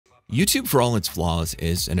YouTube, for all its flaws,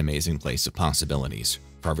 is an amazing place of possibilities.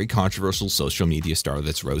 For every controversial social media star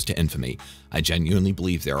that's rose to infamy, I genuinely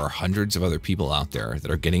believe there are hundreds of other people out there that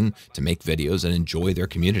are getting to make videos and enjoy their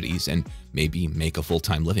communities and maybe make a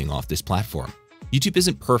full-time living off this platform. YouTube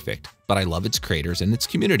isn't perfect, but I love its creators and its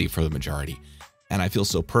community for the majority. And I feel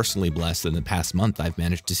so personally blessed that in the past month I've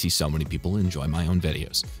managed to see so many people enjoy my own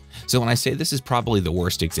videos. So when I say this is probably the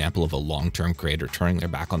worst example of a long-term creator turning their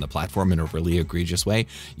back on the platform in a really egregious way,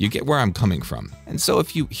 you get where I'm coming from. And so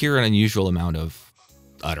if you hear an unusual amount of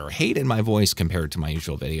utter hate in my voice compared to my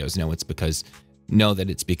usual videos, know that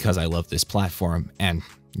it's because I love this platform and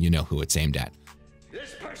you know who it's aimed at.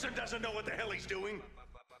 This person doesn't know what the hell he's doing.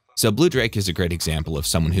 So Blue Drake is a great example of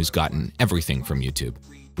someone who's gotten everything from YouTube.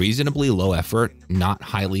 Reasonably low effort, not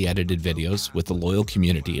highly edited videos with a loyal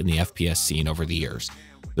community in the FPS scene over the years.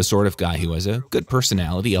 The sort of guy who has a good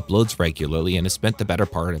personality, uploads regularly, and has spent the better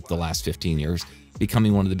part of the last 15 years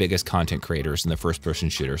becoming one of the biggest content creators in the first-person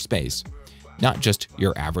shooter space. Not just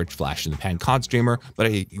your average flash-in-the-pan COD streamer, but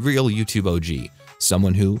a real YouTube OG.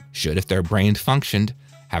 Someone who, should if their brain functioned,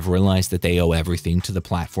 have realized that they owe everything to the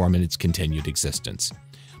platform and its continued existence.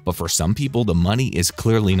 But for some people, the money is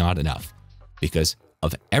clearly not enough, because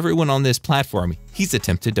of everyone on this platform, he's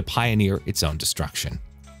attempted to pioneer its own destruction.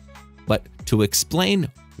 But to explain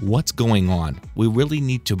what's going on, we really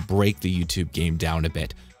need to break the YouTube game down a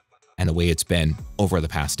bit and the way it's been over the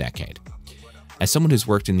past decade. As someone who's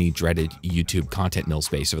worked in the dreaded YouTube content mill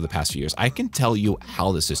space over the past few years, I can tell you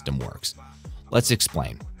how the system works. Let's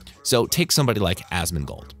explain. So take somebody like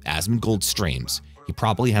Asmongold. Asmongold streams. He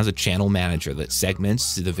probably has a channel manager that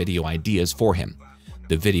segments the video ideas for him.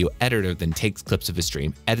 The video editor then takes clips of his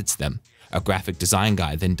stream, edits them. A graphic design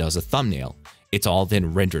guy then does a thumbnail. It's all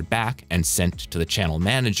then rendered back and sent to the channel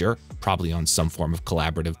manager, probably on some form of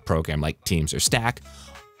collaborative program like Teams or Stack.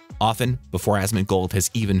 Often, before Asmongold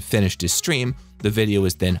has even finished his stream, the video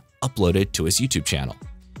is then uploaded to his YouTube channel.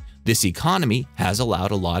 This economy has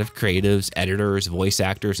allowed a lot of creatives, editors, voice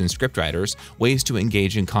actors, and scriptwriters ways to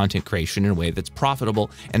engage in content creation in a way that's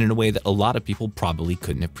profitable and in a way that a lot of people probably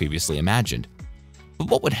couldn't have previously imagined. But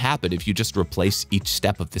what would happen if you just replace each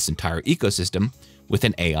step of this entire ecosystem with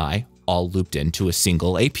an AI all looped into a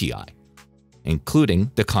single API, including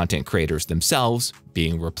the content creators themselves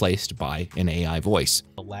being replaced by an AI voice?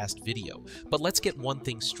 The last video. But let's get one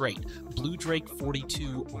thing straight. Blue Drake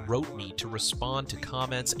 42 wrote me to respond to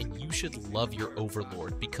comments, and you should love your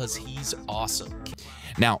overlord because he's awesome.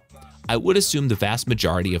 Now, I would assume the vast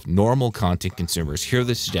majority of normal content consumers hear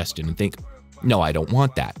this suggestion and think, no, I don't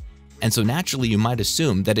want that. And so naturally, you might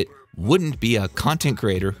assume that it wouldn't be a content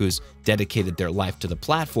creator who's dedicated their life to the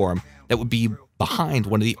platform that would be behind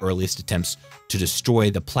one of the earliest attempts to destroy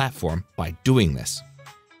the platform by doing this.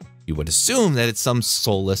 You would assume that it's some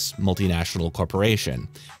soulless multinational corporation.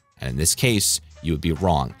 And in this case, you would be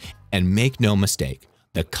wrong. And make no mistake,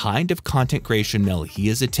 the kind of content creation mill he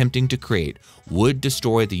is attempting to create would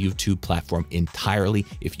destroy the YouTube platform entirely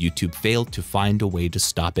if YouTube failed to find a way to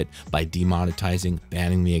stop it by demonetizing,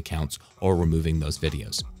 banning the accounts, or removing those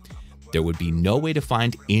videos. There would be no way to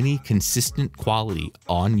find any consistent quality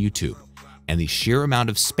on YouTube, and the sheer amount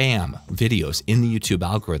of spam videos in the YouTube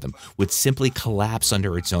algorithm would simply collapse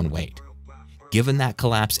under its own weight. Given that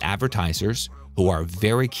collapse, advertisers, who are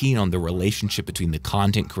very keen on the relationship between the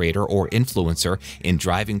content creator or influencer in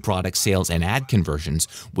driving product sales and ad conversions,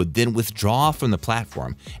 would then withdraw from the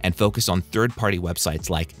platform and focus on third-party websites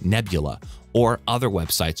like Nebula or other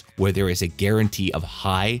websites where there is a guarantee of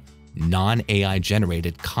high, non-AI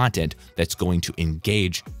generated content that's going to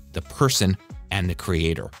engage the person and the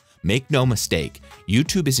creator. Make no mistake,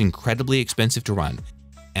 YouTube is incredibly expensive to run,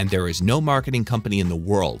 and there is no marketing company in the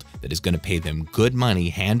world that is going to pay them good money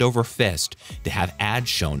hand over fist to have ads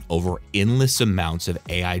shown over endless amounts of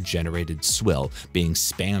AI-generated swill being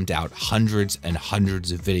spammed out hundreds and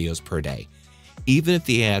hundreds of videos per day. Even if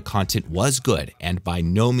the AI content was good, and by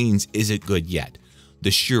no means is it good yet, the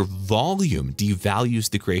sheer volume devalues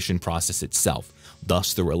the creation process itself,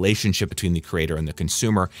 thus the relationship between the creator and the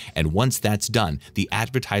consumer, and once that's done, the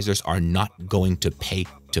advertisers are not going to pay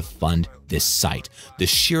to fund this site. The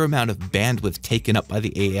sheer amount of bandwidth taken up by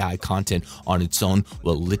the AI content on its own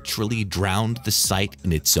will literally drown the site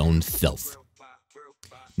in its own filth.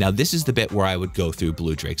 Now, this is the bit where I would go through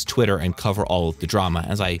Blue Drake's Twitter and cover all of the drama,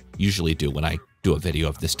 as I usually do when I do a video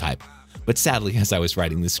of this type. But sadly, as I was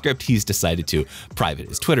writing the script, he's decided to private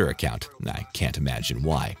his Twitter account. I can't imagine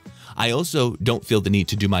why. I also don't feel the need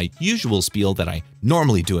to do my usual spiel that I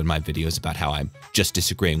normally do in my videos about how I'm just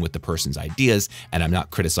disagreeing with the person's ideas and I'm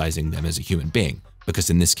not criticizing them as a human being, because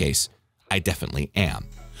in this case, I definitely am.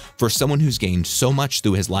 For someone who's gained so much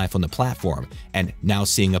through his life on the platform and now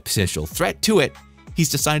seeing a potential threat to it, he's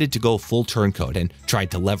decided to go full turncoat and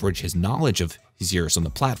tried to leverage his knowledge of his years on the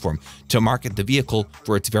platform to market the vehicle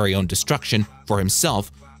for its very own destruction for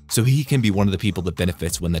himself, so he can be one of the people that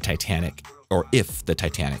benefits when the Titanic, or if the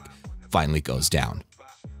Titanic, finally goes down.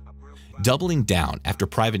 Doubling down after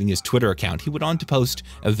privating his Twitter account, he went on to post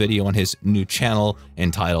a video on his new channel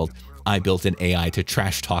entitled, "I built an AI to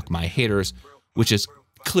trash talk my haters," which is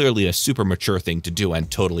clearly a super mature thing to do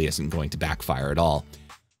and totally isn't going to backfire at all.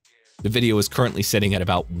 The video is currently sitting at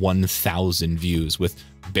about 1,000 views with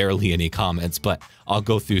barely any comments, but I'll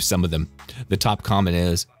go through some of them. The top comment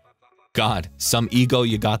is, "God, some ego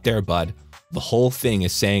you got there, bud. The whole thing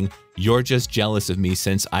is saying you're just jealous of me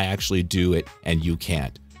since I actually do it and you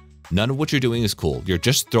can't. None of what you're doing is cool. You're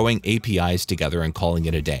just throwing APIs together and calling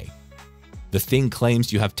it a day. The thing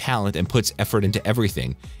claims you have talent and puts effort into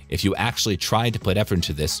everything. If you actually tried to put effort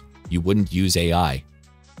into this, you wouldn't use AI.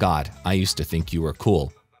 God, I used to think you were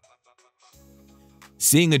cool."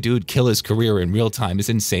 Seeing a dude kill his career in real time is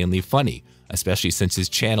insanely funny, especially since his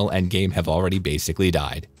channel and game have already basically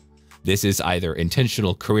died. This is either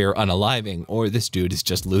intentional career unaliving or this dude is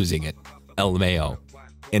just losing it. LMAO.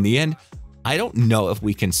 In the end, I don't know if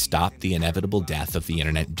we can stop the inevitable death of the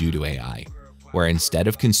internet due to AI, where instead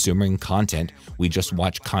of consuming content, we just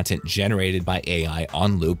watch content generated by AI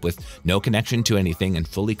on loop with no connection to anything and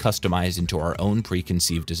fully customized into our own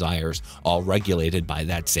preconceived desires, all regulated by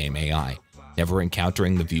that same AI, never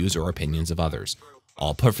encountering the views or opinions of others,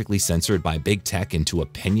 all perfectly censored by big tech into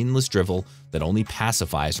opinionless drivel that only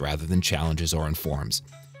pacifies rather than challenges or informs.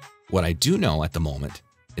 What I do know at the moment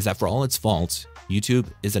is that for all its faults, YouTube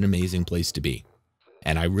is an amazing place to be,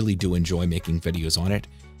 and I really do enjoy making videos on it,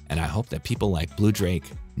 and I hope that people like Blue Drake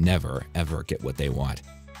never ever get what they want.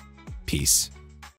 Peace.